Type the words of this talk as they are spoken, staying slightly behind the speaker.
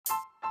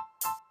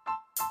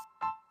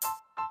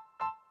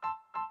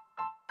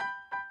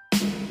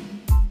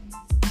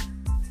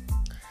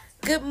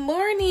Good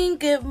morning.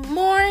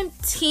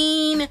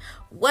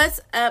 What's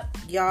up,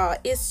 y'all?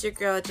 It's your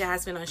girl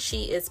Jasmine on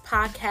She Is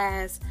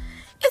Podcast.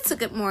 It's a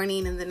good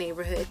morning in the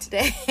neighborhood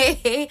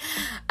today.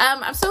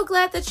 I'm so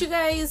glad that you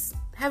guys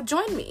have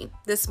joined me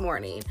this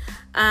morning.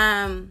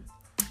 And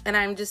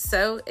I'm just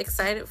so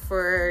excited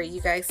for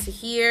you guys to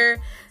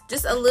hear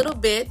just a little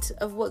bit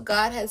of what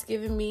God has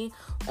given me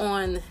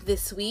on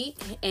this week.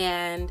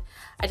 And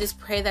I just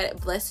pray that it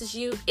blesses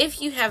you.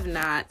 If you have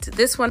not,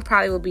 this one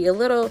probably will be a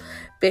little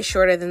bit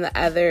shorter than the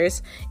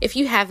others. If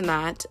you have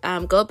not,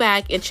 go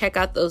back and check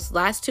out those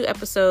last two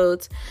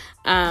episodes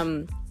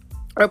or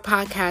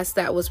podcasts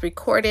that was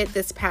recorded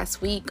this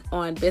past week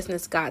on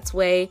Business God's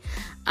Way.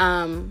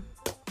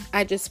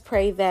 I just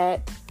pray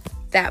that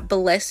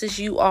blesses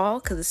you all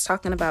because it's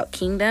talking about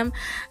kingdom.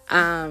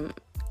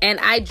 And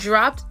I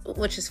dropped,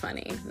 which is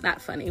funny,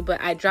 not funny,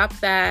 but I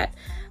dropped that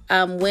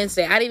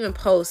Wednesday. I didn't even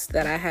post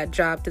that I had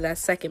dropped that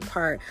second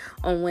part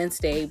on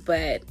Wednesday.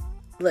 But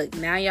look,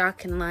 now y'all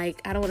can I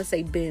don't want to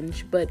say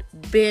binge, but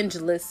binge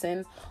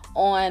listen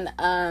on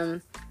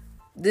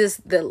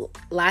the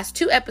last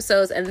two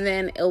episodes, and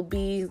then it'll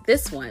be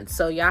this one.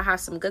 So y'all have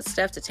some good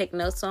stuff to take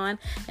notes on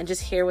and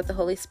just hear what the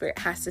Holy Spirit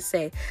has to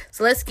say.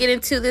 So let's get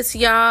into this,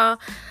 y'all.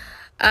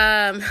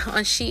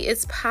 On She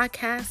Is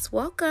Podcast.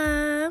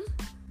 Welcome.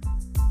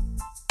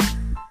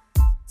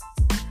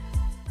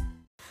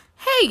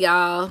 Hey,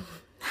 y'all.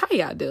 How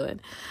y'all doing?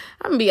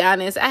 I'm gonna be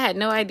honest. I had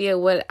no idea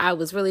what I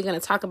was really gonna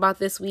talk about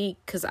this week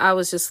because I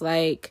was just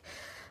like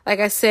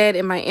I said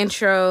in my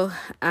intro,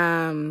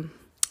 I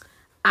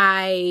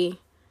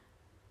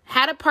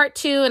had a part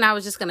 2 and I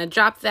was just gonna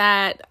drop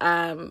that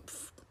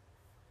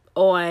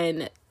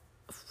on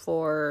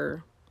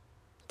for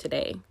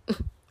today.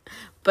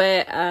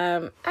 But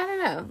I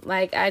don't know.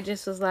 I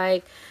just was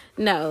like,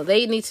 no,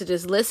 they need to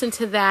just listen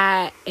to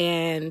that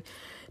and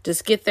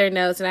just get their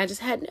notes. And I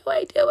just had no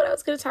idea what I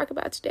was going to talk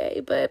about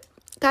today. But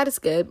God is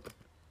good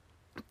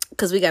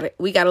because we got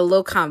a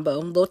little combo,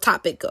 little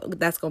topic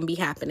that's going to be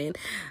happening.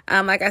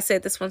 Like I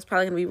said, this one's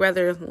probably going to be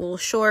rather a little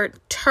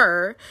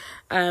shorter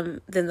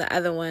than the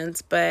other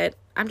ones. But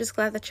I'm just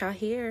glad that y'all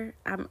here.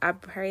 I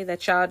pray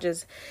that y'all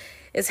just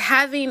is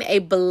having a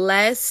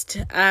blessed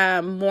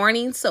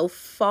morning so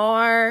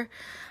far.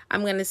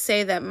 I'm going to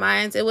say that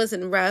it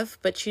wasn't rough,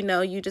 but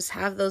you just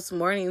have those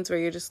mornings where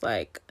you're just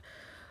like,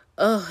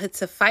 oh,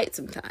 it's a fight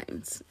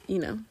sometimes,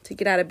 to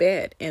get out of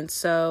bed. And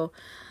so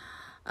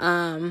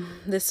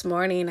this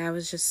morning I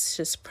was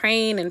just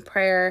praying in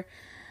prayer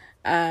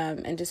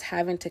and just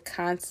having to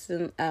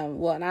and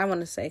I want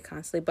to say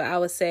constantly, but I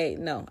will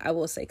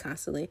say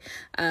constantly,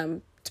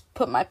 to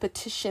put my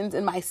petitions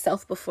and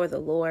myself before the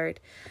Lord.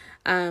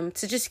 To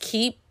just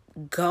keep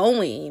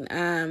going,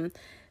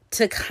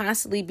 to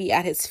constantly be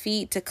at his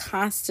feet, to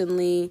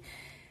constantly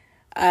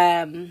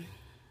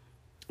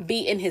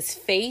be in his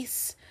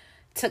face,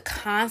 to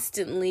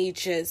constantly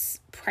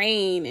just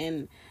praying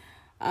and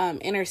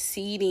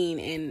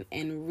interceding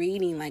and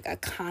reading like a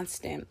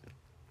constantly.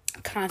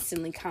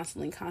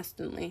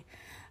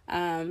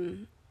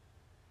 And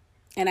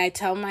I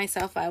tell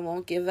myself I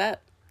won't give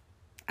up.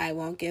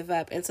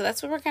 And so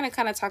that's what we're going to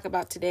kind of talk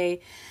about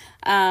today.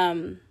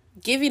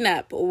 Giving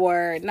up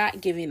or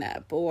not giving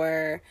up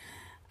or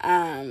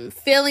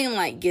feeling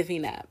like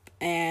giving up.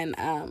 And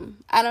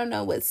I don't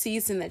know what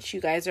season that you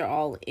guys are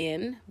all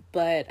in,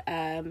 but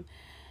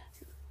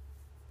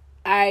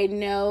I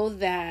know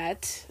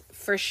that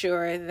for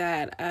sure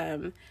that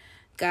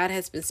God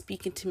has been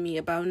speaking to me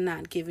about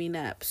not giving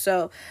up.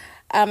 So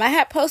I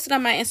had posted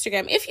on my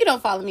Instagram. If you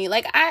don't follow me,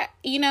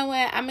 you know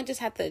what? I'm gonna just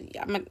have to.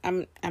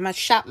 I'm gonna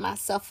shout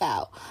myself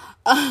out.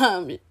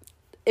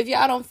 If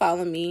y'all don't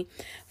follow me,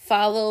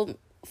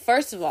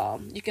 first of all,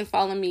 you can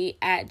follow me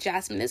at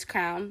Jasmine is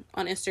Crown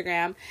on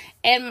Instagram,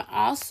 and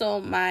also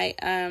my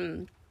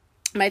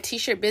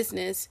t-shirt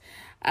business.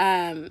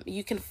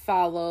 You can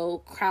follow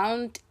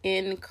Crowned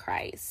in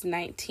Christ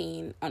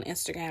 19 on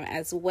Instagram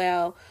as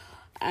well.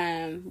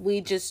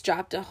 We just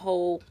dropped a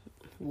whole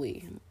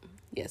we.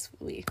 I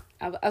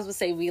was going to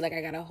say we, like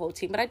I got a whole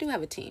team, but I do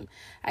have a team.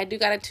 I do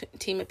got a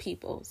team of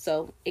people,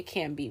 so it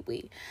can be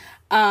we.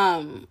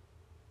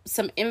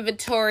 Some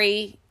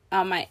inventory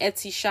on my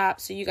Etsy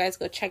shop, so you guys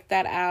go check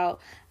that out.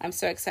 I'm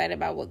so excited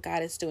about what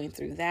God is doing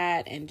through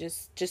that, and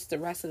just the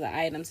rest of the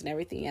items and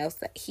everything else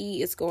that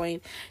he is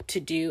going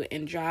to do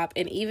and drop.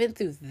 And even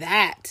through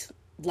that,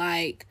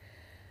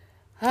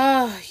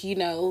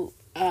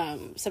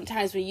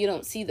 sometimes when you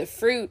don't see the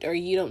fruit, or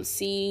you don't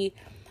see,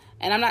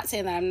 and I'm not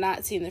saying that I'm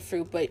not seeing the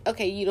fruit, but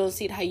okay, you don't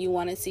see it how you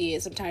want to see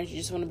it. Sometimes you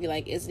just want to be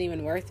like, isn't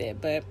even worth it.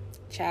 But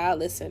child,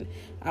 listen,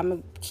 I'm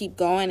gonna keep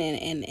going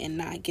and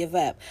not give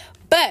up.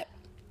 But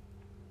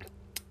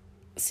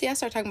see, I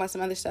started talking about some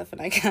other stuff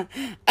and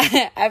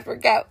I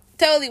forgot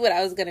totally what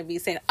I was going to be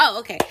saying. Oh,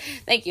 okay.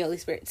 Thank you, Holy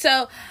Spirit.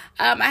 So,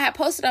 I had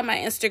posted on my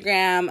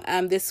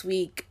Instagram, this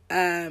week,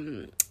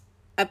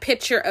 a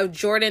picture of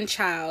Jordan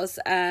Childs,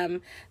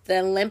 the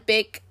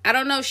Olympic. I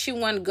don't know if she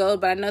won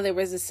gold, but I know there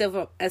was a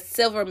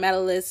silver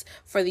medalist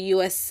for the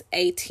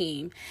USA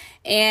team.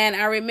 And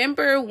I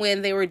remember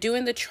when they were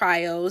doing the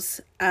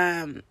trials,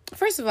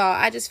 first of all,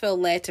 I just feel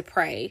led to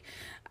pray.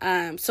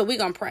 So we're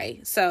going to pray.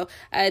 So,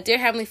 dear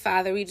Heavenly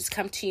Father, we just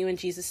come to you in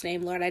Jesus'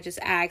 name, Lord. I just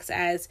ask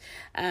as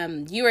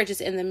you are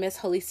just in the midst,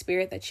 Holy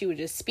Spirit, that you would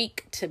just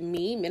speak to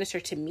me, minister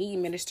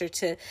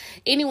to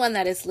anyone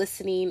that is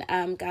listening,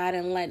 God,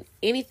 and let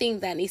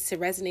anything that needs to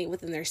resonate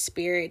within their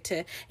spirit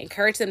to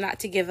encourage them not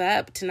to give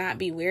up, to not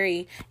be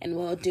weary and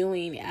well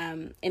doing.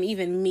 And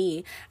even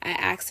me, I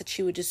ask that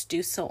you would just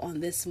do so on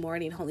this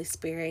morning, Holy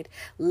Spirit.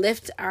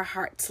 Lift our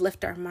hearts,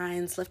 lift our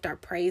minds, lift our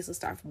praise,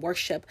 lift our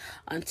worship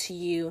unto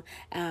you.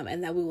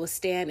 And that we will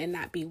stand and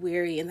not be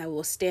weary, and that we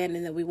will stand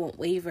and that we won't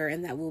waver,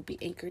 and that we'll be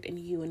anchored in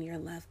you and your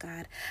love,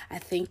 God. I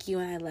thank you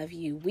and I love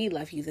you. We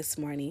love you this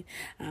morning.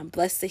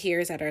 Bless the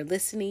hearers that are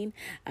listening,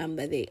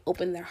 that they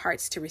open their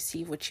hearts to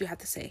receive what you have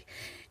to say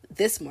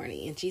this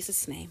morning. In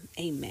Jesus' name,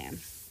 amen.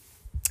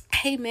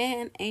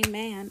 Amen,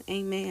 amen,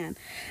 amen.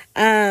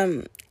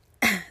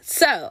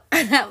 So,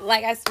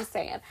 like I was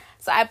saying,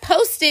 so I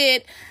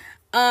posted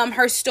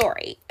her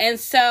story, and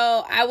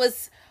so I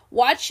was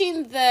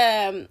watching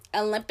the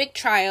Olympic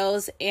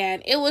trials,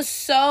 and it was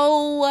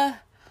so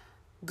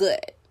good.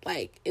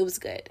 Like, it was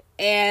good.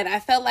 And I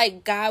felt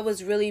like God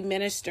was really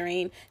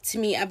ministering to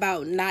me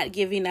about not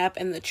giving up,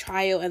 and the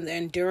trial and the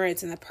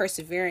endurance and the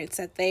perseverance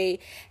that they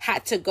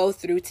had to go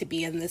through to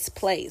be in this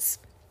place.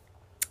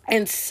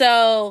 And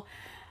so,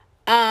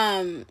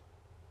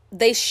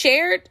 they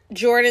shared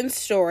Jordan's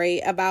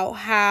story about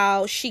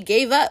how she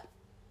gave up.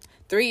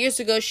 3 years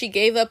ago, she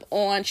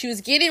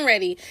was getting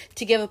ready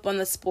to give up on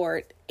the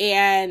sport.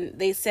 And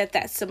they said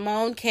that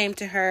Simone came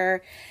to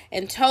her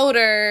and told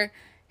her,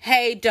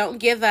 hey, don't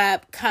give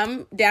up.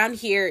 Come down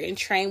here and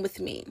train with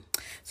me.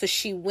 So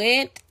she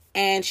went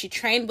and she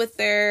trained with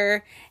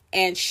her,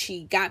 and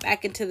she got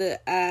back into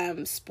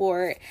the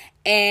sport.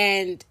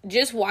 And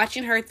just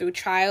watching her through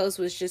trials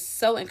was just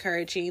so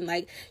encouraging.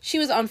 Like, she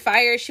was on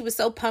fire. She was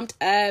so pumped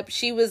up.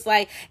 She was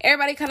like,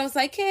 everybody kind of was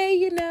like,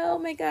 hey, oh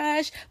my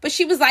gosh. But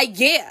she was like,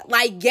 yeah,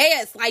 like,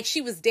 yes. Like,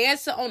 she was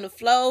dancing on the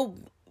floor.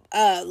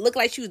 Looked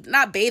like she was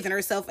not bathing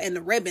herself in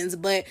the ribbons,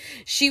 but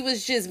she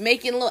was just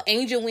making little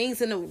angel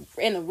wings in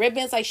the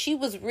ribbons. Like, she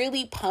was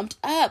really pumped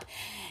up.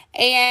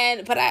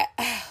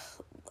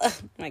 Oh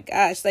my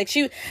gosh, like,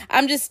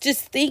 I'm just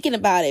thinking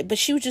about it, but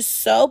she was just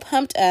so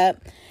pumped up.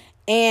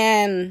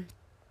 And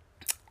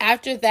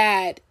after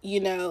that,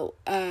 now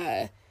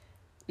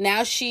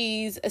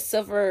she's a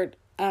silver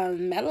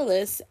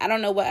medalist. I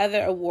don't know what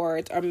other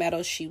awards or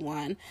medals she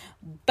won,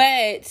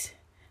 but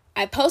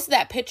I posted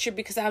that picture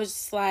because I was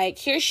just like,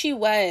 here she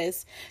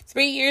was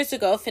 3 years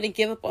ago finna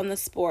give up on the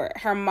sport.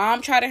 Her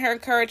mom tried to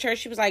encourage her.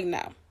 She was like,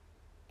 no.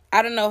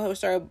 I don't know her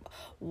story,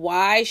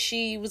 why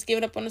she was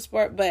giving up on the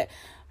sport, but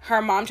her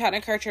mom tried to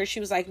encourage her. She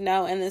was like,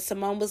 no. And then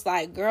Simone was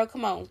like, girl,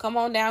 come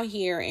on down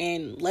here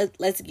and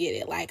let's get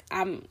it. Like,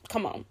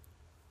 come on.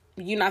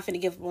 You're not finna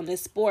give up on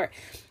this sport.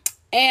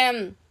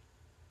 And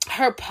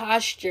her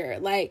posture,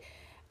 like,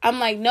 I'm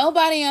like,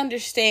 nobody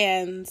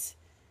understands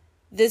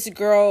this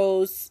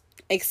girl's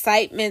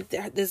excitement,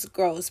 this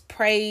girl's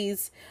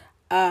praise,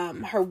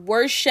 her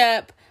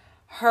worship,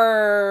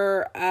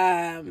 her,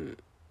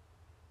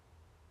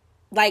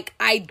 like,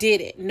 I did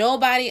it.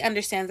 Nobody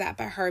understands that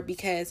but her,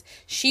 because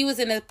she was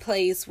in a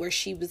place where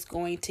she was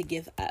going to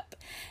give up.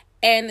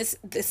 And it's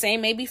the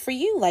same maybe for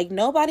you. Like,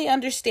 nobody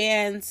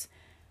understands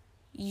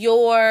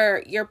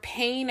your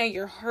pain or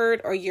your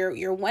hurt or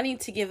your wanting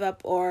to give up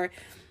or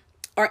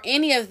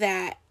any of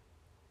that.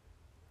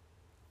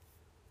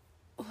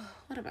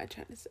 What am I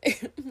trying to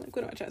say? Like,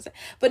 what am I trying to say?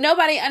 But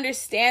nobody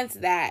understands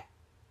that.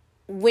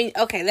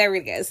 There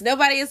it is.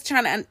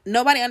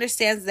 Nobody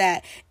understands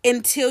that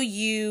until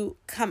you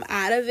come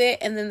out of it,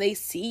 and then they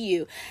see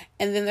you,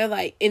 and then they're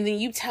like, and then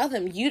you tell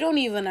them you don't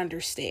even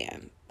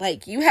understand.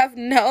 Like, you have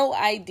no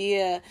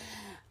idea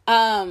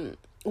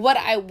what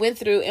I went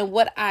through and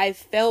what I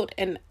felt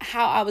and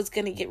how I was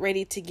going to get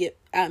ready to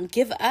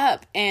give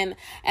up, and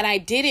I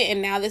did it,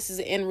 and now this is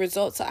the end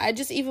result. So I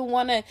just even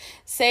want to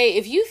say,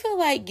 if you feel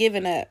like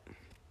giving up,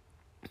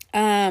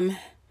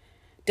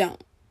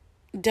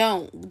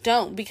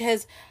 don't,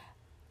 because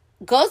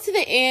go to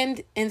the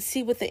end and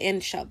see what the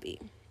end shall be.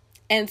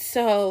 And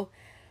so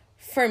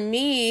for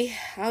me,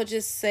 I'll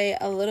just say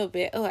a little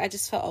bit. I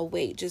just felt a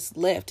weight just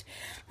lift.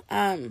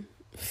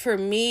 For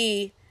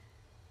me,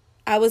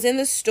 I was in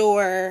the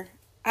store.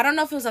 I don't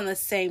know if it was on the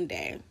same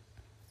day,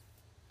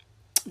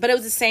 but it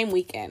was the same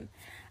weekend.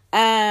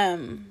 I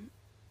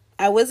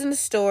was in the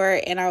store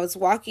and I was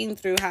walking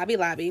through Hobby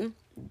Lobby.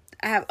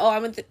 I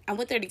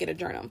went there to get a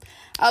journal.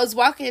 I was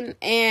walking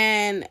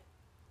and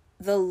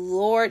the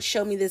Lord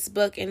showed me this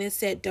book and it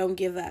said, don't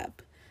give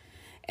up.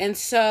 And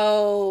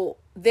so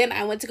then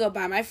I went to go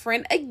buy my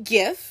friend a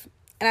gift,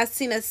 and I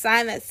seen a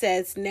sign that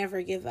says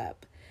never give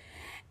up.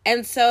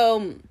 And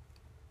so,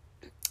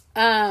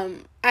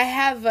 and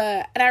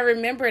I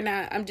remember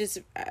now,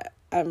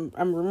 I'm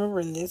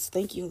remembering this.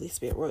 Thank you, Holy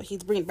Spirit. Well,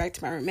 he's bringing back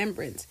to my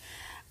remembrance.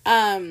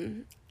 I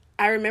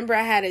remember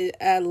I had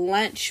a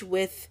lunch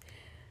with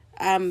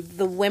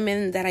the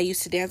women that I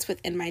used to dance with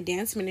in my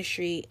dance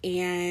ministry,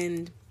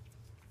 and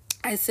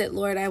I said,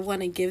 Lord, I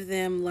want to give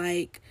them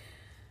like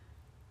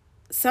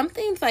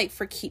something like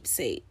for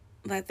keepsake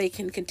that they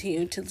can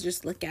continue to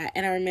just look at.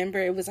 And I remember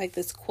it was like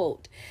this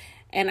quote,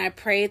 and I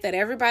prayed that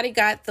everybody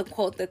got the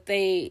quote that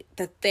they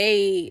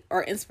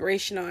or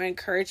inspirational or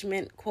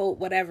encouragement quote,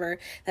 whatever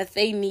that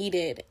they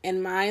needed.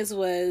 And mine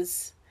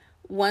was,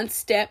 one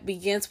step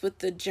begins with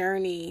the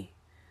journey,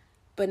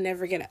 but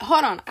never get it.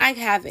 Hold on, I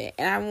have it,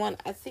 and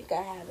I think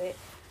I have it,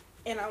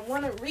 and I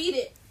want to read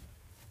it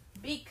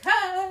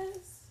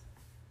because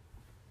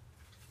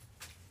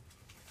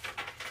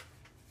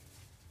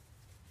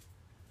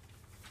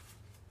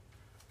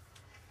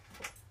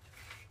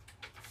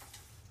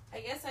I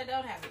guess I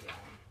don't have it, y'all.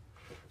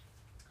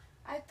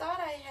 I thought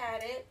I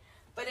had it,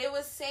 but it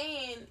was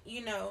saying,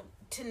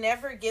 to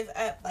never give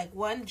up. Like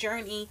one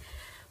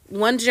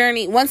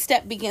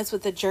step begins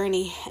with a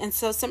journey. And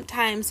so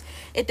sometimes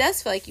it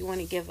does feel like you want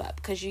to give up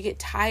because you get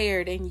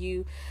tired and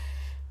you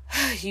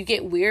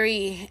get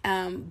weary.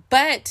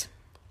 But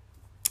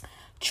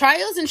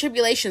trials and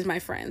tribulations, my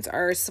friends,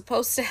 are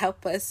supposed to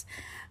help us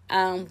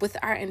with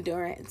our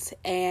endurance,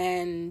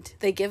 and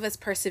they give us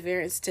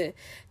perseverance to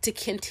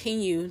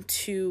continue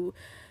to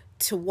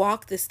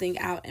walk this thing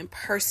out and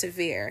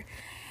persevere.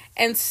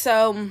 And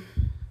so,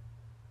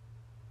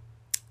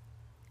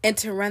 and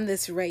to run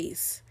this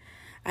race.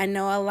 I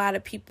know a lot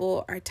of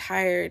people are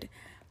tired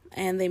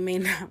and they may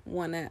not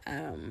want to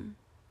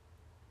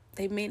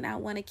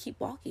keep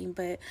walking,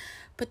 but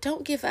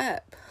don't give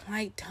up.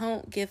 Like,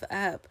 don't give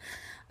up.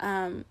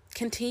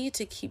 Continue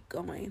to keep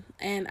going.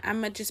 And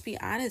I'm going to just be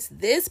honest.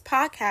 This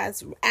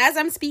podcast, as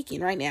I'm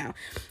speaking right now,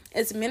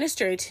 is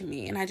ministering to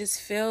me. And I just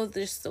feel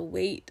just the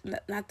weight,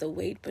 not the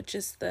weight, but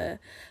just the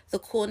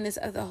coolness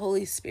of the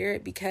Holy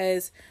Spirit,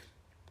 because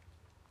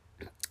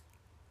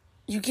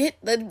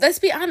let's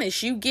be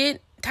honest, you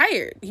get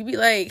tired. You be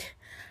like,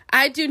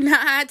 I do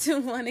not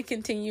want to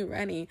continue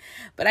running.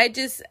 But I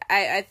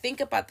think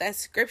about that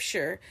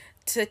scripture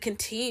to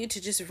continue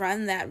to just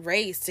run that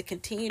race, to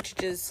continue to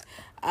just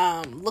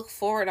look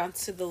forward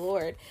unto the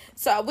Lord.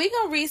 So we're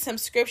going to read some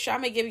scripture.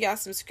 I'm going to give y'all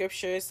some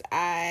scriptures.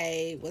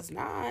 That was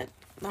not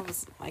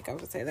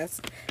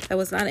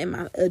in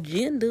my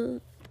agenda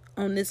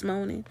on this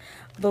morning.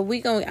 But I'm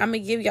going to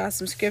give y'all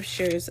some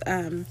scriptures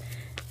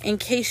in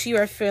case you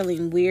are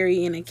feeling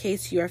weary, and in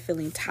case you are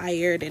feeling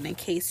tired, and in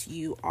case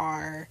you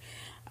are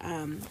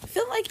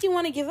feel like you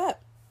want to give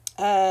up.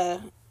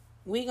 And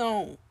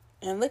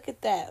look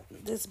at that.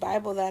 This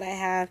Bible that I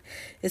have,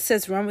 it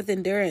says run with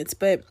endurance.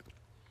 But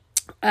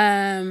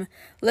I'm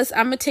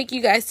going to take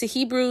you guys to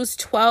Hebrews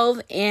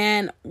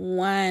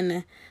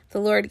 12:1. The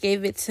Lord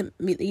gave it to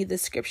me, the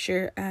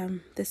scripture,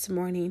 this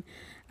morning.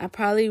 I'll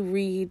probably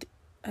read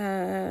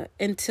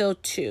until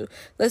 2.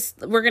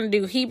 We're going to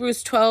do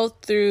Hebrews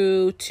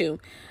 12:2.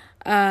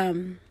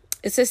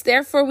 It says,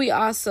 therefore we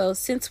also,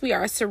 since we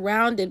are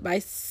surrounded by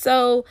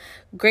so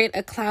great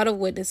a cloud of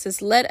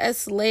witnesses, let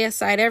us lay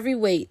aside every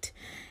weight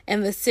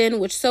and the sin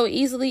which so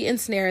easily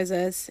ensnares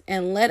us,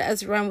 and let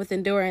us run with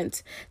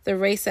endurance the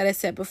race that is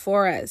set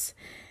before us,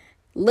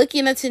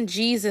 looking unto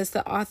Jesus,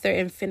 the author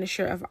and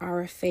finisher of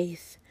our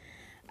faith.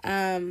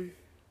 That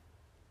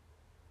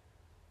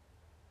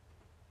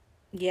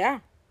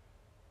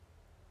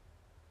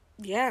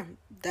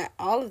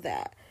all of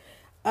that.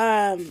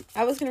 I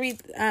was going to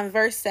read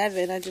verse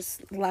 7. I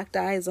just locked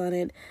eyes on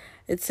it.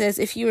 It says,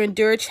 if you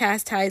endure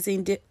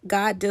chastising,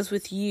 God deals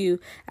with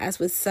you as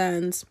with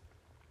sons.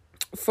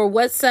 For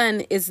what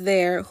son is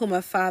there whom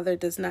a father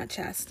does not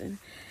chasten?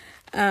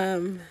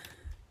 Let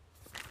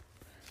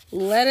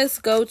us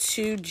go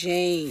to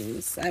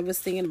James. I was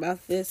thinking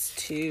about this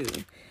too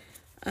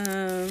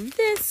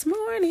this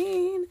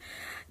morning.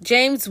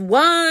 James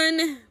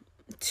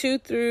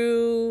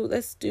 1:2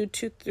 let's do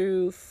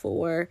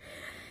 2-4.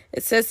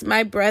 It says,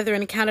 my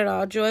brethren, count it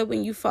all joy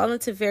when you fall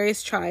into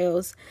various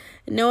trials,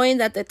 knowing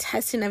that the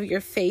testing of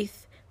your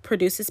faith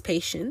produces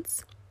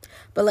patience.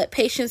 But let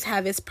patience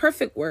have its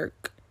perfect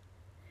work,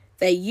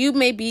 that you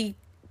may be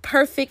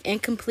perfect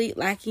and complete,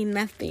 lacking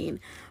nothing.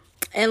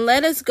 And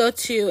let us go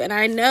to, and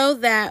I know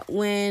that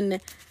when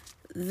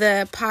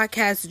the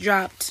podcast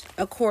dropped,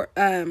 I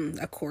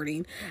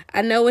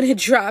know when it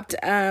dropped,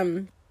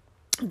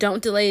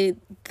 don't delay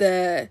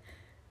the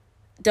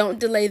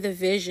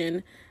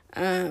vision.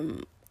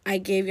 I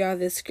gave y'all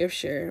this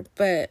scripture,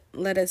 but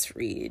let us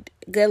read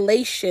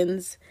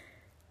Galatians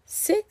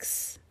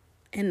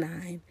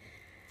 6:9.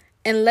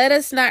 And let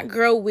us not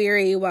grow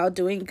weary while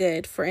doing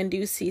good, for in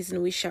due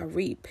season we shall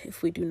reap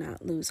if we do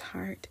not lose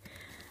heart.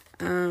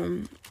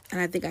 And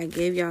I think I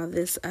gave y'all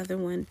this other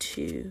one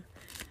too.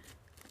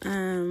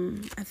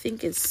 I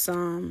think it's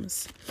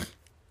Psalms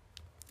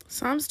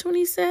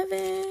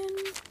 27.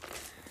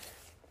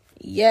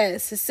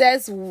 Yes, it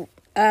says,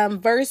 I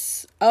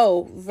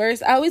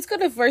always go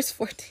to verse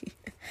 14.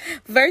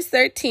 Verse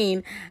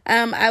 13,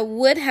 I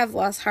would have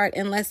lost heart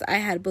unless I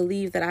had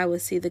believed that I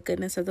would see the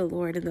goodness of the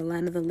Lord in the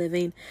land of the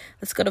living.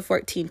 Let's go to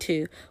 14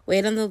 too.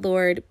 Wait on the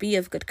Lord, be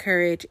of good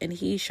courage, and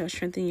he shall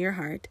strengthen your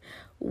heart.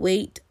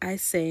 Wait, I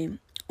say,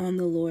 on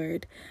the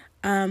Lord.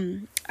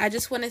 I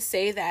just want to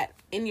say that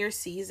in your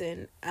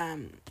season,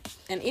 and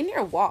in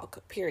your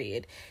walk,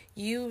 period,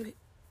 you're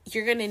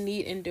going to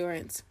need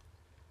endurance,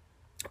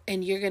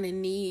 and you're going to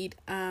need,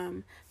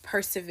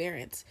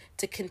 perseverance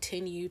to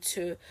continue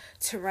to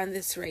run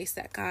this race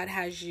that God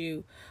has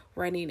you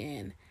running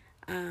in.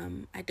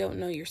 I don't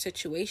know your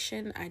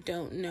situation. I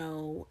don't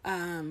know,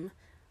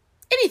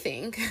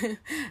 anything.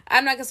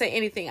 I'm not gonna say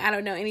anything. I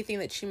don't know anything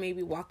that you may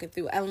be walking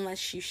through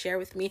unless you share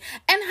with me.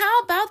 And how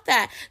about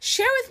that?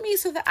 Share with me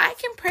so that I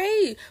can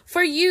pray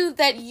for you,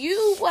 that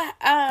you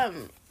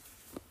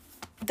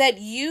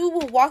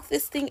will walk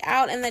this thing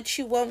out and that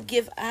you won't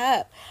give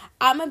up.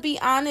 I'm gonna be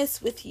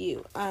honest with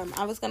you.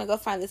 I was gonna go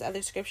find this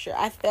other scripture.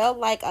 I felt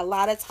like a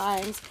lot of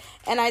times,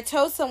 and I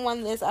told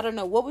someone this, I don't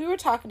know what we were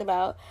talking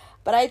about,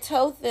 but I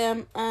told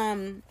them,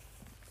 in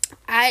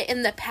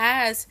the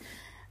past,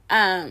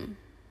 I'm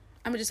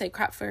gonna just say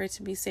crop fur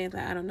to be saying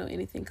that I don't know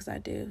anything, because I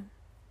do.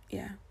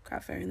 Yeah,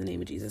 crop fur in the name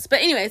of Jesus.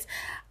 But anyways,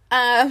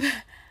 I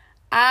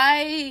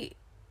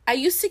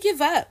used to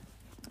give up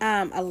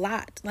a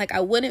lot. Like,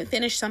 I wouldn't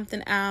finish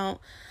something out.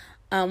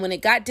 When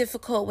it got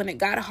difficult, when it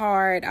got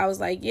hard, I was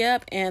like,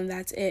 yep, and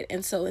that's it.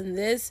 And so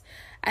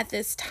at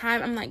this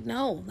time, I'm like,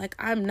 no, like,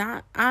 I am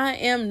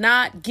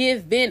not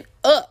giving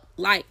up.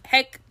 Like,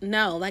 heck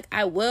no. Like,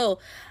 I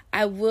will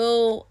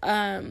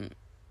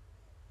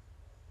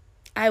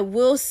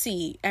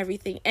see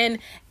everything. And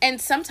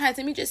sometimes,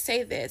 let me just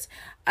say this,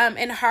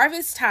 in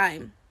harvest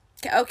time,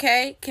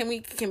 okay, can we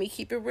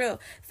keep it real?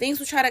 Things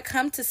will try to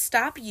come to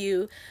stop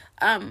you,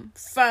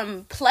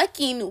 from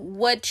plucking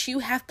what you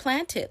have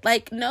planted.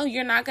 Like, no,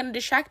 you're not going to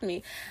distract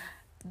me.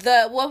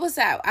 What was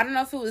that? I don't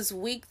know if it was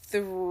week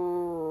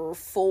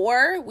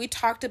 4. We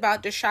talked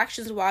about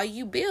distractions while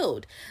you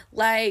build.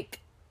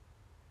 Like,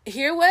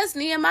 here was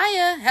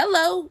Nehemiah.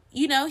 Hello.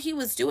 He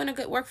was doing a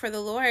good work for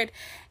the Lord,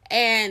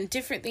 and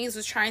different things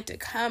was trying to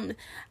come,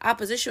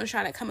 opposition was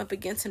trying to come up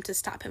against him to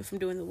stop him from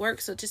doing the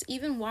work. So just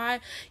even while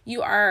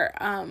you are,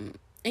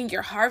 in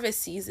your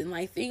harvest season,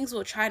 like, things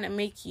will try to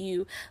make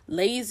you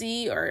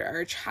lazy,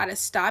 or try to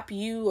stop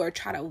you, or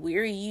try to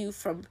weary you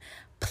from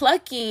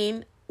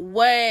plucking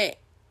what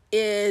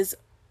is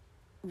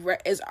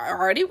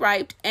already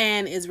ripe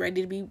and is ready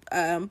to be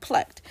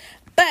plucked.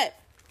 But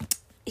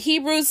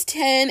Hebrews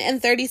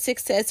 10:36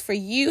 says, for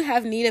you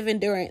have need of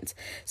endurance,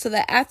 so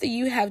that after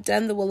you have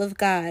done the will of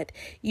God,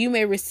 you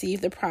may receive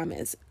the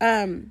promise.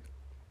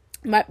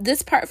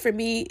 This part for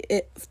me,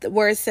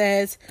 where it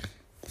says,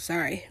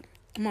 sorry,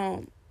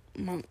 not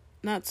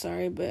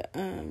sorry, but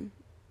I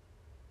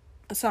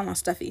sound all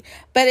stuffy,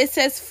 but it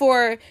says,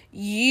 for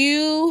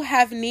you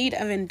have need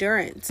of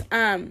endurance.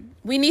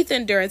 We need the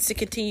endurance to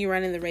continue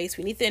running the race.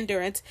 We need the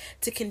endurance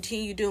to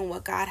continue doing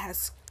what God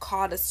has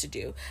called us to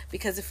do,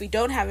 because if we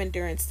don't have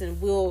endurance, then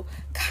we'll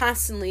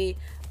constantly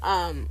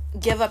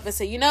give up and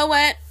say, you know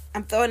what,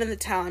 I'm throwing in the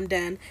towel, I'm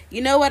done.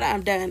 You know what,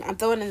 I'm done, I'm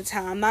throwing in the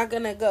towel, I'm not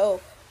gonna go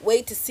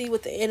wait to see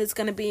what the end is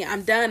going to be.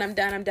 I'm done,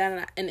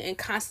 and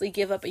constantly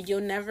give up, and you'll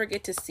never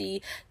get to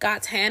see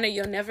God's hand, or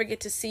you'll never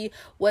get to see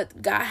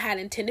what God had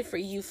intended for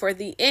you for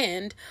the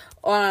end,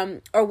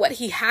 or what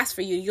he has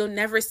for you. You'll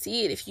never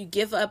see it if you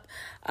give up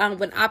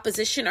when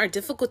opposition or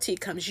difficulty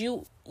comes.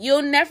 You'll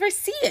never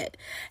see it.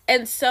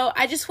 And so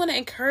I just want to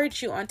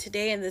encourage you on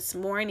today and this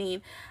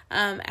morning,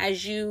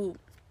 as you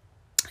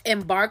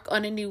embark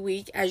on a new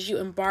week, as you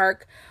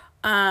embark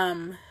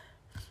on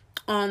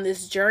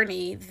this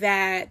journey,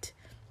 that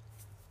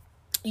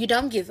you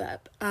don't give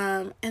up,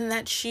 and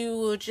that you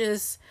will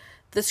just,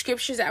 the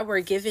scriptures that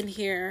were given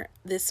here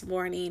this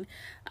morning,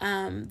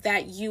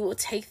 that you will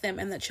take them,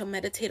 and that you'll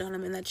meditate on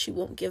them, and that you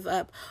won't give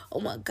up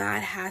on what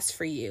God has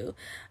for you.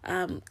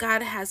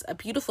 God has a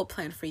beautiful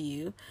plan for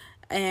you,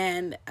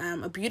 and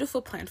a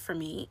beautiful plan for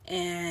me,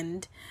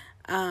 and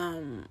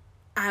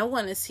I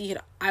want to see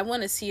it. I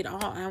want to see it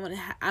all.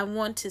 I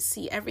want to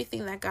see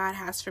everything that God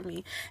has for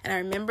me. And I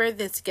remember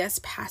this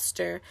guest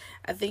pastor,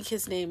 I think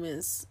his name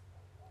is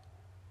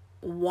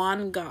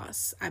Juan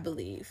Goss, I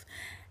believe.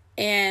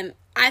 And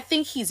I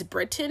think he's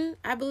Britain,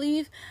 I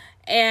believe.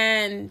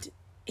 And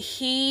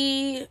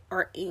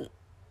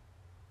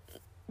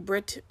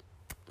Britain.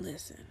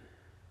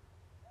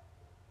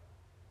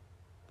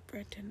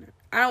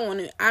 I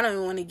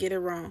don't want to get it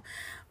wrong,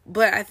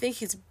 but I think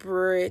he's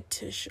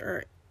British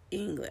or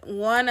England,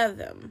 one of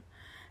them.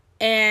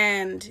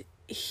 And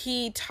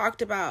he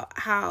talked about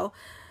how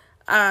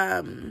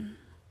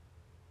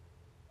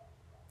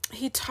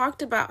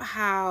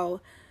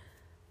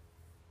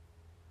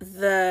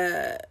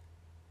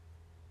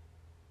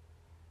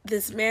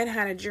this man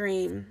had a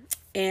dream,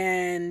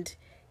 and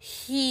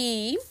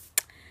he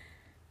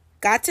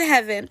got to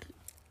heaven,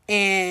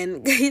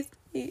 and he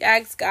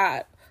asked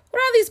God, what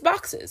are these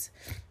boxes?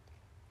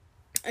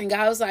 And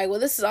God was like, well,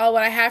 this is all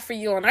what I have for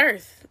you on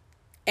earth.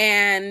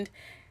 And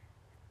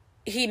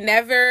he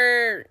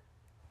never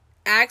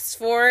asked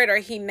for it, or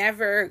he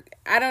never,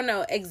 I don't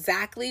know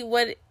exactly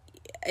what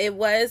it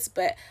was,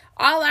 but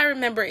all I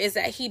remember is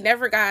that he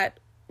never got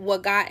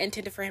what God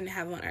intended for him to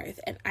have on earth.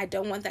 And I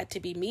don't want that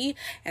to be me,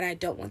 and I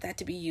don't want that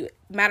to be you.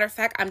 Matter of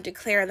fact, I'm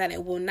declaring that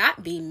it will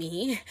not be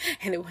me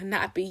and it will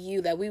not be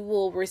you, that we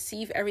will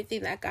receive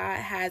everything that God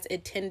has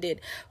intended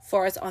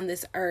for us on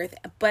this earth.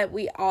 But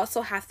we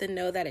also have to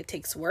know that it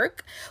takes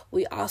work.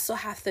 We also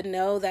have to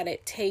know that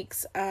it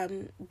takes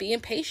being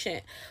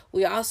patient.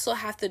 We also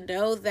have to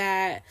know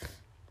that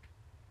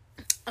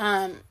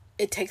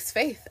it takes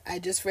faith. I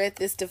just read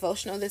this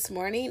devotional this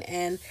morning,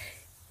 and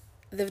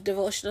the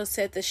devotional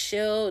said the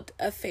shield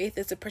of faith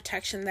is a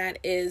protection that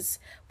is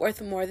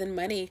worth more than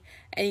money.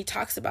 And he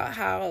talks about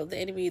how the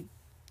enemy,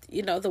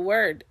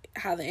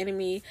 how the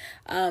enemy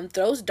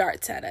throws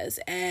darts at us.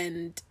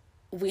 And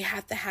we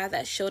have to have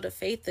that shield of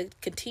faith to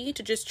continue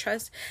to just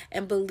trust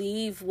and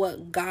believe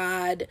what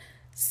God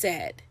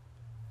said.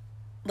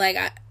 Like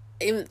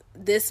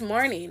this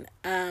morning,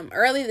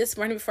 early this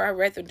morning before I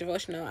read the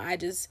devotional, I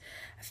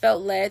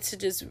felt led to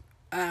just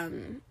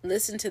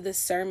listen to this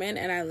sermon,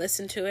 and I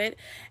listened to it,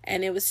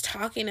 and it was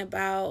talking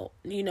about,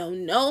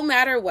 no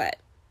matter what,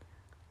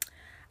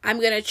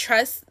 I'm going to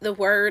trust the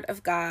word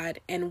of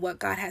God and what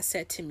God has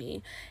said to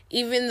me,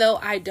 even though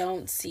I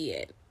don't see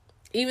it,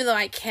 even though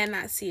I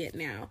cannot see it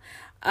now.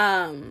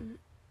 And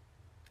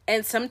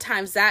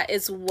sometimes that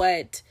is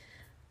what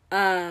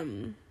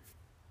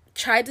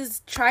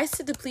tries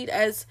to deplete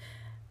us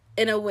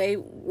in a way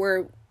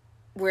where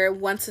it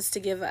wants us to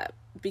give up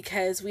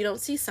because we don't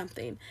see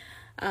something.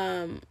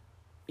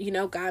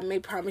 God may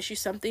promise you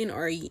something,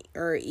 or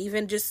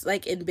even just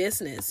like in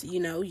business,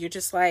 you're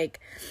just like,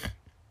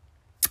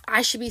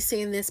 I should be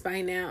seeing this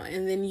by now.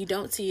 And then you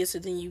don't see it. So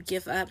then you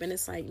give up, and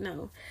it's like,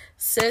 no,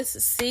 sis,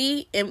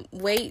 see and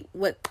wait,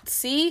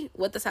 see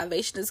what the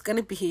salvation is going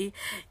to be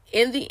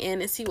in the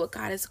end, and see what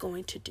God is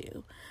going to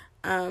do.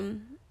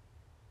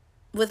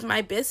 With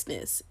my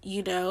business,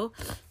 you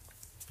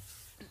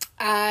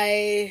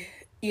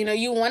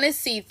want to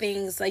see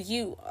things like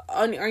you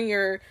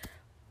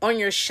on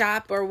your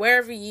shop or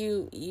wherever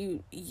you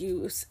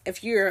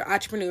if you're an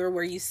entrepreneur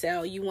where you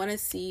sell, you want to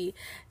see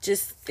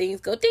just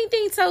things go ding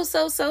ding, so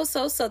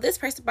this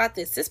person bought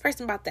this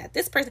person bought that,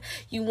 this person,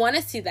 you want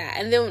to see that.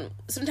 And then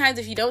sometimes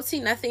if you don't see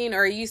nothing,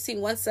 or you see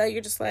one sale,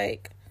 you're just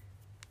like,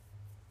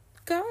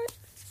 God.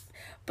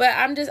 But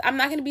I'm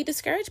not going to be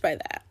discouraged by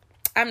that.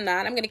 I'm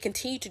going to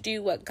continue to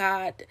do what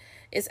God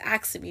is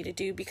asking me to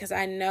do, because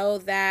I know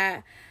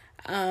that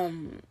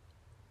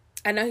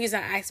I know he's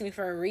not asking me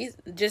for a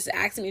reason, just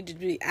asking me to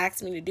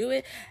do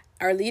it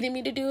or leading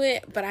me to do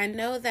it. But I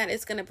know that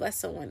it's going to bless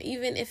someone,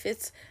 even if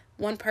it's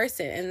one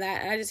person. And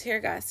that I just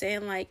hear God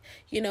saying, like,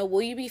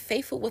 will you be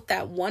faithful with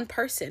that one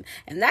person?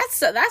 And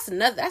that's a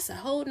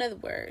whole nother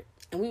word.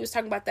 And we was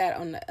talking about that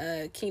on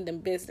the Kingdom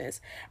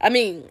Business.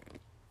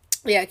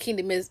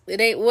 Kingdom is,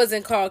 it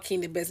wasn't called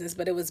Kingdom Business,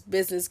 but it was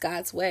Business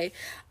God's Way.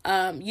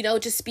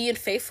 Just being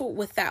faithful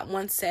with that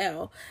one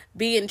sale,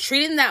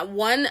 treating that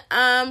one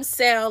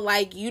sale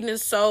like you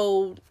just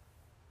sold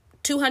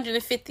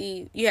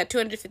 250. You had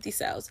 250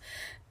 sales.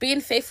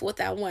 Being faithful with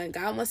that one.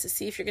 God wants to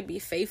see if you're gonna be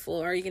faithful,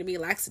 or are you gonna be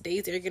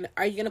lackadaisical.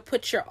 Are you gonna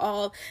put your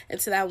all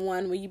into that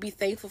one? Will you be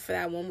thankful for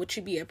that one? Would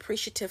you be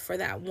appreciative for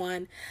that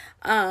one?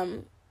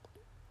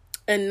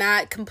 And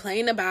not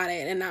complain about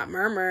it, and not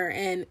murmur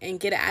and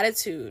get an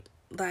attitude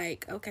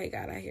like, okay,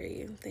 God, I hear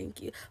you.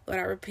 Thank you. Lord,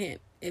 I repent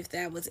if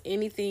that was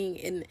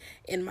anything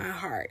in my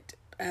heart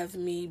of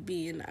me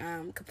being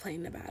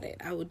complaining about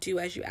it. I will do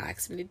as you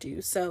asked me to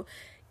do. So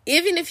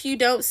even if you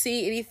don't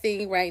see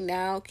anything right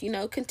now,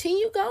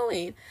 continue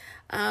going.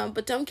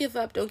 But don't give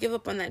up. Don't give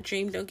up on that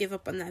dream. Don't give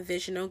up on that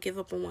vision. Don't give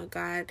up on what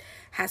God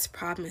has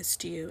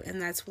promised you.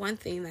 And that's one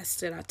thing that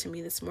stood out to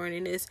me this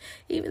morning is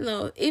even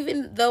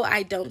though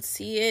I don't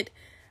see it,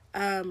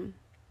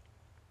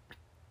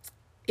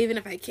 even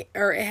if I can't,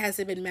 or it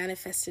hasn't been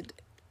manifested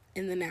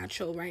in the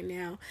natural right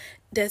now,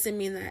 doesn't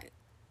mean that,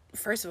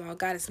 first of all,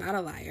 God is not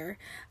a liar.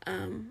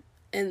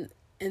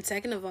 And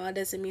second of all, it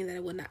doesn't mean that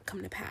it will not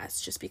come to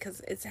pass just because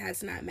it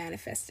has not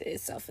manifested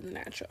itself in the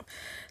natural.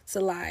 It's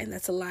a lie.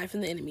 That's a lie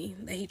from the enemy,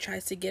 that he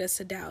tries to get us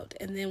to doubt.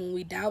 And then when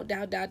we doubt,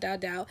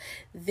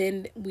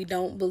 then we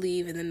don't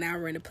believe. And then now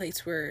we're in a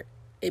place where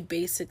it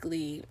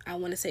basically, I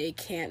want to say it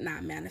can't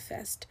not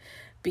manifest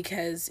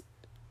because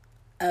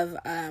of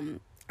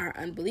our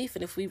unbelief.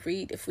 And if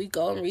we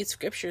go and read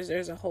scriptures,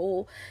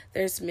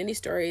 there's many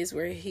stories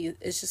where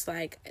it's just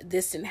like,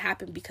 this didn't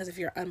happen because of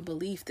your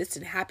unbelief. This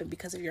didn't happen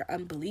because of your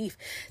unbelief.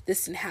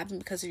 This didn't happen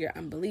because of your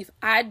unbelief.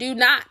 I do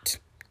not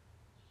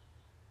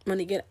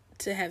want to get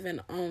to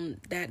heaven on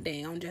that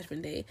day, on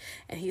Judgment Day,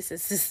 and he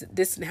says,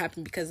 this didn't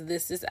happen because of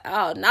this.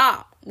 Oh,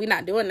 no, we're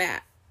not doing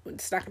that.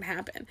 It's not going to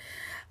happen.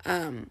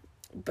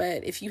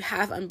 But if you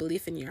have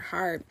unbelief in your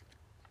heart,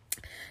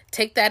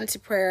 take that into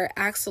prayer.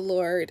 Ask the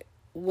Lord,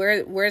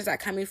 where is that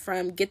coming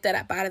from? Get that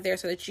up out of there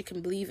so that you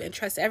can believe and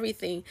trust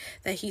everything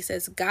that he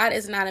says. God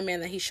is not a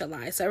man that he shall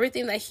lie. So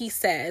everything that he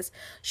says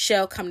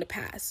shall come to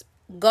pass.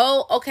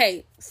 Go,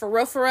 okay, for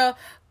real,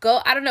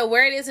 go. I don't know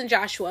where it is in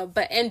Joshua,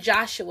 but in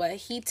Joshua,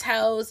 he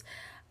tells,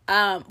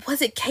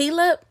 was it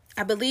Caleb?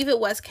 I believe it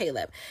was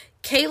Caleb.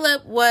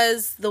 Caleb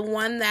was the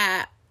one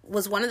that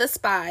was one of the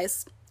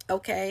spies,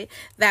 okay,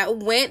 that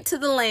went to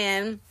the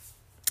land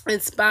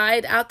and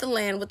spied out the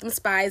land with them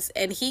spies,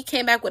 and he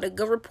came back with a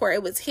good report.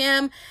 It was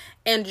him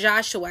and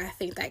Joshua, I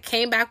think, that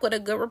came back with a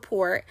good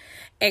report,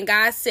 and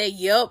God said,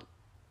 yup,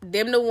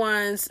 them the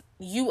ones.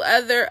 You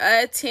other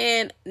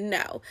 10,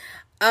 no.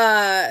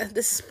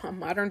 This is my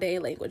modern day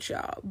language,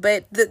 y'all,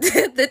 but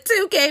the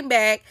two came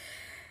back.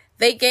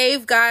 They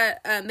gave God,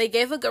 they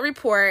gave a good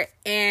report,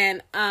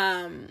 and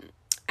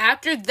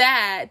after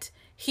that,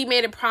 he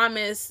made a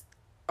promise,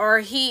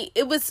 or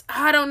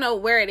I don't know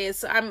where it is,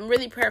 so I'm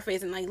really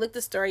paraphrasing, like, look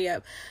the story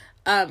up,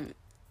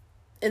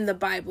 in the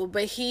Bible,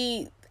 but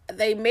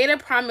they made a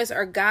promise,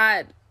 or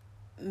God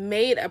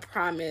made a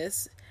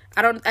promise,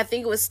 I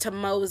think it was to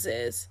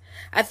Moses.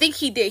 I think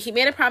he did. He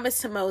made a promise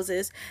to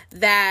Moses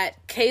that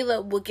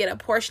Caleb would get a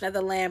portion of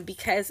the land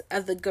because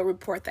of the good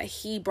report that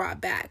he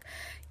brought back.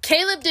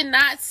 Caleb did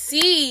not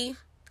see,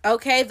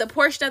 the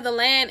portion of the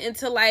land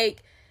until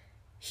like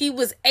he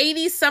was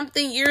 80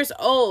 something years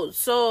old.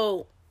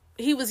 So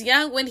he was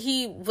young when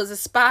he was a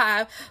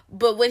spy,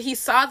 but when he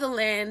saw the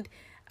land,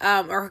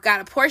 or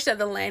got a portion of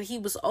the land, he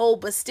was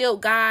old, but still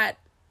God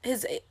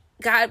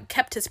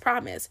kept his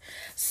promise.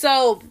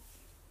 So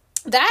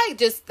that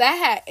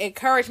had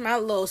encouraged my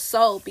little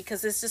soul,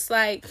 because it's just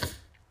like,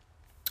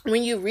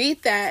 when you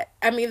read that,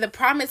 I mean, the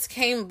promise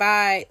came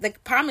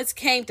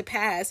to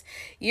pass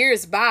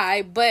years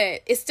by,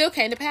 but it still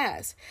came to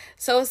pass.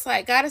 So it's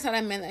like, God is not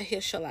a man that he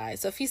shall lie.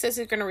 So if he says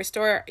he's going to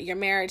restore your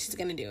marriage, he's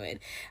going to do it.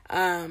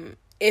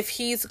 If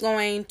he's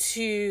going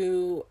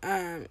to,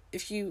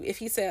 if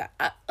he said,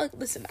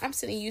 listen, I'm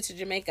sending you to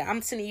Jamaica,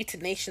 I'm sending you to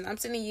nations, I'm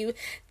sending you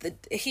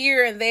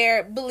here and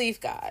there, believe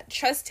God,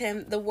 trust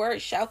him, the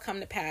word shall come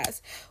to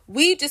pass.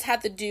 We just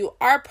have to do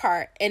our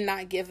part and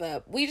not give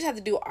up. We just have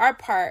to do our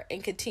part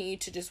and continue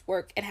to just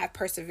work and have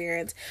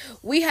perseverance.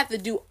 We have to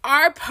do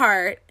our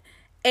part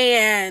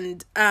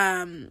and,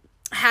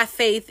 have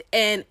faith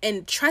and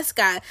trust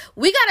God.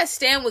 We got to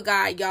stand with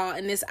God, y'all,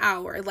 in this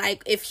hour.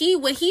 Like,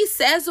 when he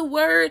says a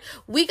word,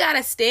 we got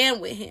to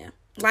stand with him.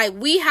 Like,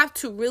 we have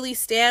to really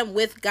stand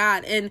with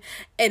God and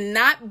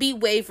not be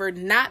wavered,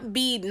 not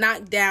be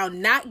knocked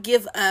down, not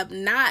give up,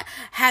 not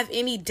have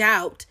any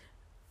doubt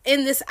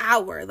in this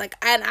hour. Like,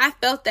 and I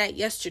felt that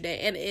yesterday,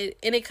 and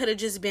it could have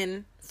just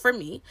been for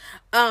me.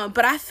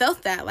 But I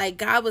felt that, like,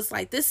 God was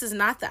like, this is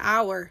not the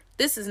hour.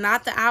 This is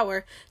not the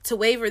hour to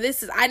waver.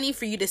 I need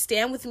for you to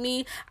stand with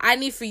me. I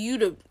need for you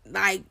to,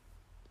 like,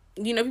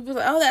 people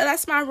say, oh,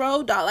 that's my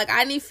road dog. Like,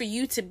 I need for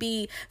you to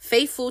be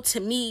faithful to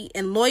me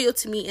and loyal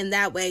to me in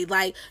that way.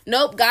 Like,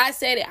 nope, God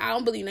said it. I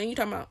don't believe. No, you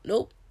talking about,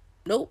 nope.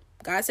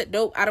 God said,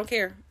 nope, I don't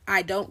care.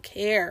 I don't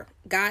care.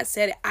 God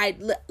said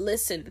it.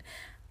 Listen,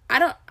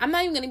 I'm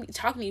not even going to be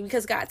talking to you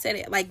because God said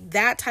it. Like,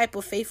 that type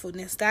of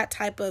faithfulness, that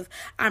type of,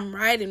 I'm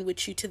riding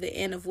with you to the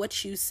end of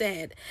what you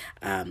said.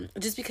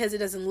 Just because it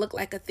doesn't look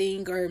like a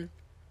thing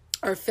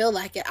or feel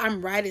like it,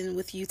 I'm riding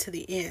with you to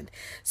the end.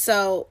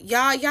 So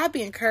y'all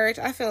be encouraged.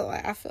 I feel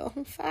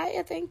on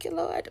fire. Thank you,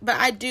 Lord. But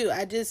I do.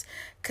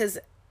 Cause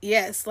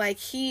yes, like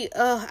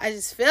I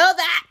just feel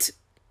that.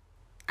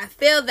 I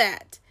feel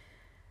that.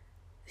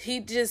 He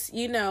just,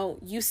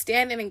 you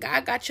standing and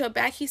God got your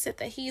back. He said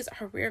that he's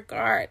our rear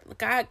guard.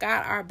 God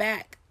got our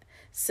back,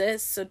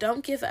 sis. So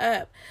don't give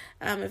up.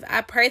 If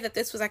I pray that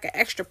this was like an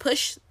extra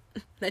push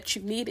that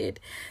you needed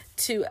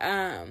to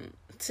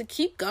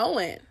keep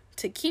going,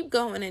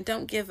 and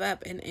don't give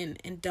up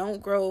and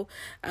don't grow.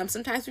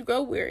 Sometimes we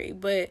grow weary,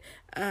 but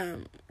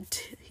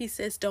he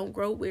says don't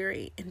grow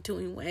weary in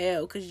doing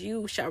well, because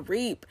you shall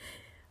reap.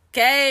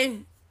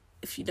 Okay?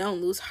 If you don't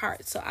lose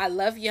heart. So I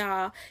love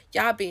y'all.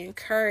 Y'all be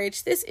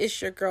encouraged. This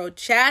is your girl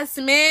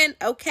Jasmine.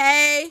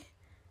 Okay.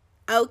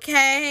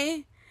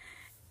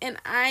 And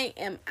I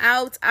am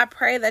out. I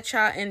pray that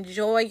y'all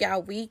enjoy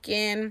y'all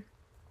weekend.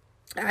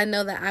 I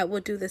know that I will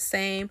do the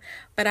same.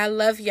 But I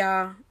love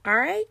y'all. All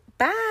right.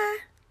 Bye.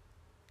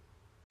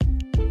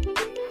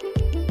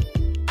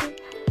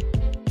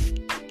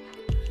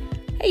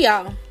 Hey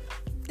y'all.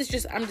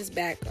 I'm just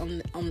back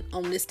on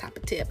this type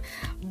of tip.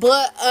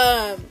 But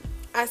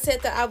I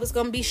said that I was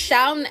going to be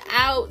shouting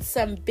out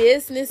some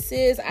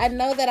businesses. I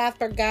know that I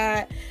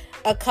forgot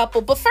a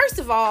couple. But first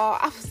of all,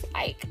 I was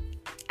like,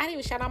 I didn't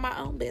even shout out my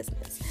own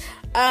business.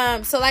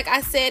 So like I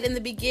said in the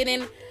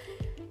beginning,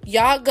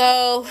 y'all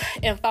go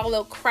and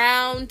follow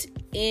Crowned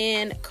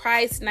in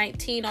Christ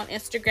 19 on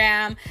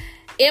Instagram.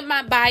 In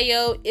my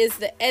bio is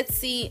the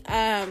Etsy,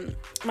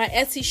 my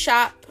Etsy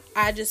shop.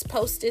 I just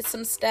posted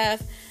some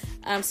stuff,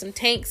 some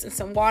tanks and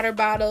some water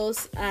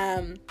bottles,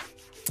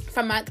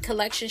 from my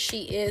collection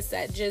she is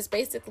that just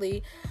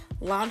basically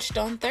launched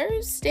on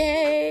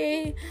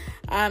Thursday.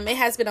 It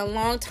has been a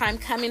long time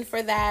coming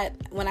for that.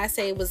 When I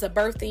say it was a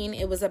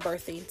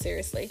birthing,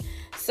 seriously.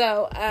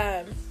 So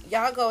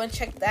y'all go and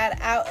check that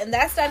out. And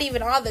that's not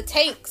even all the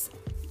tanks.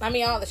 I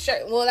mean, all the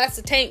shirt. Well, that's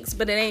the tanks,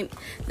 but it ain't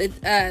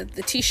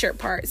the t-shirt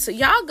part. So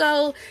y'all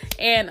go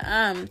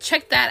and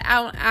check that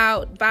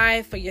out. Buy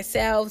it for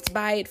yourselves.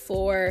 Buy it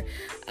for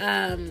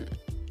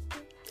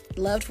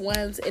loved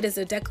ones. It is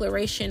a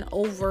declaration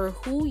over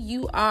who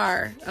you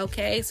are.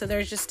 Okay, so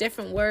there's just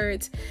different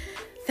words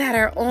that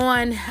are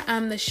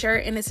on the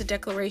shirt, and it's a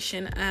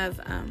declaration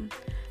of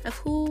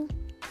who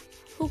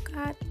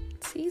God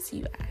sees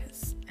you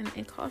as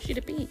and calls you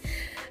to be.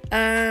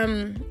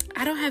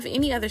 I don't have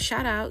any other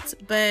shout outs,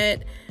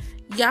 but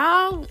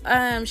y'all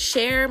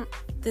share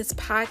this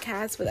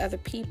podcast with other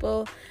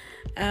people.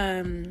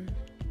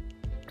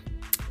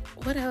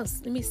 What else?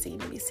 Let me see.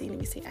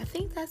 I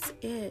think that's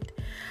it.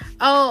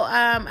 Oh,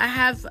 I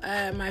have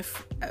a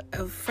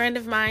friend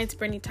of mine,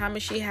 Brittany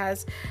Thomas. She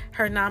has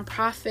her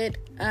nonprofit,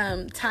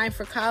 Time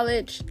for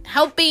College,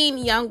 helping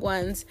young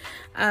ones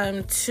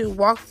to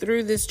walk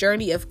through this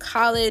journey of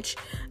college,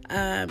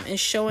 and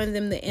showing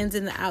them the ins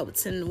and the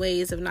outs and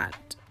ways of not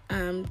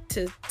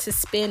to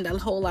spend a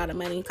whole lot of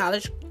money.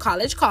 College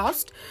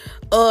cost.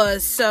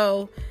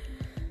 So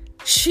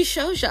she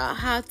shows y'all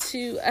how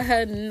to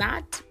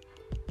not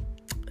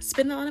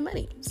spend a lot of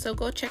money. So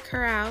go check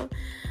her out.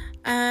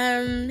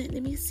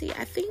 Let me see.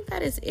 I think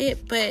that is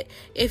it. But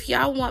if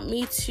y'all want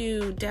me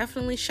to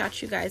definitely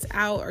shout you guys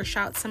out or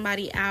shout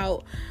somebody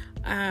out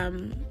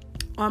on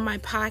my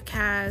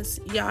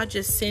podcast, y'all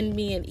just send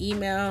me an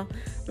email.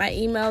 My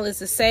email is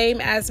the same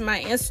as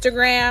my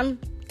Instagram.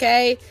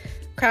 Okay,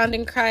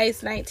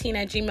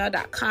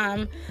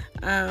 crownedinChrist19@gmail.com.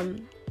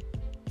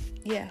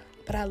 Yeah,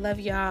 but I love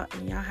y'all,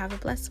 and y'all have a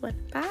blessed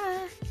one.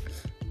 Bye.